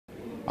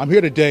I'm here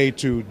today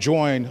to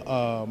join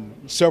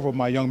several of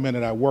my young men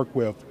that I work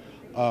with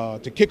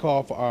to kick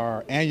off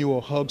our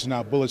annual Hugs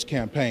Not Bullets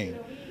campaign.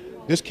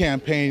 This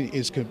campaign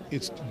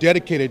it's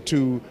dedicated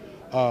to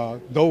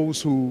those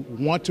who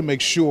want to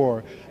make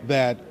sure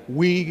that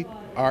we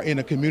are in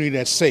a community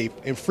that's safe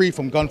and free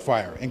from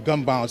gunfire and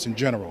gun violence in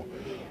general.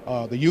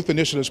 The Youth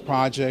Initiatives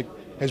Project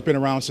has been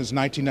around since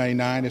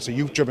 1999. It's a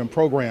youth-driven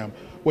program.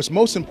 What's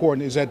most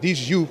important is that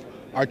these youth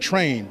are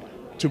trained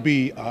to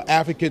be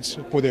advocates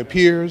for their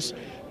peers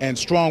and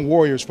strong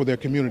warriors for their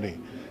community.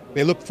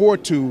 They look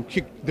forward to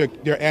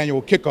their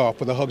annual kickoff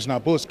for the Hugs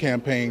Not Bullets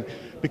campaign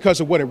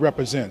because of what it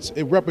represents.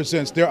 It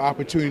represents their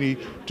opportunity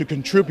to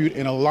contribute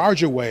in a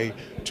larger way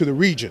to the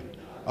region.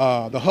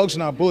 The Hugs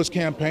Not Bullets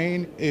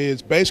campaign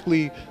is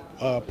basically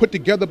put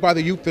together by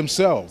the youth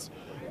themselves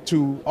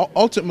to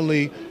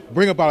ultimately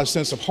bring about a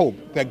sense of hope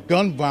that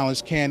gun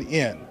violence can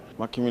end.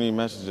 My community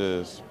message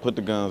is put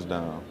the guns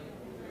down,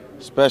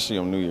 especially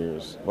on New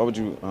Year's. Why would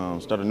you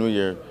start a new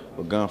year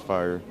with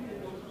gunfire?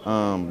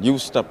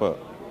 Youth step up.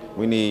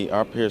 We need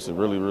our peers to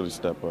really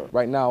step up.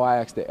 Right now I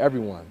ask that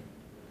everyone,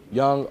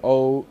 young,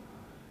 old,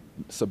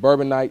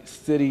 suburbanites,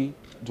 city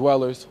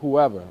dwellers,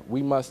 whoever,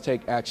 we must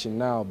take action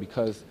now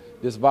because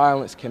this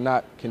violence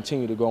cannot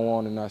continue to go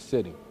on in our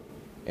city.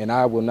 And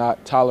I will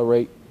not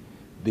tolerate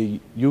the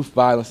youth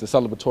violence and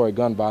celebratory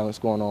gun violence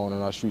going on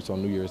in our streets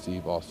on New Year's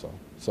Eve also.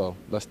 So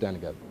let's stand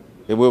together.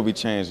 It will be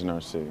changed in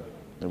our city.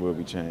 It will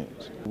be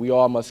changed. We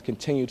all must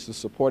continue to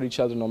support each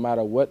other no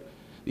matter what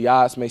the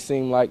odds may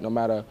seem like, no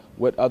matter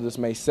what others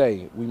may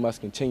say. We must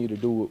continue to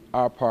do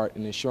our part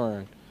in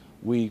ensuring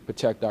we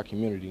protect our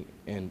community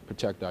and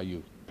protect our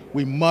youth.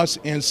 We must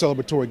end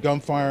celebratory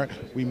gunfire,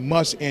 we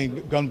must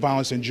end gun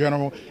violence in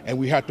general, and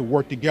we have to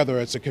work together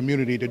as a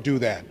community to do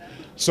that.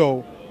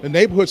 So the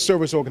Neighborhood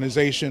Service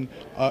Organization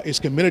is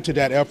committed to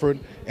that effort,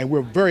 and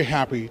we're very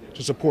happy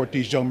to support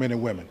these young men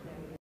and women.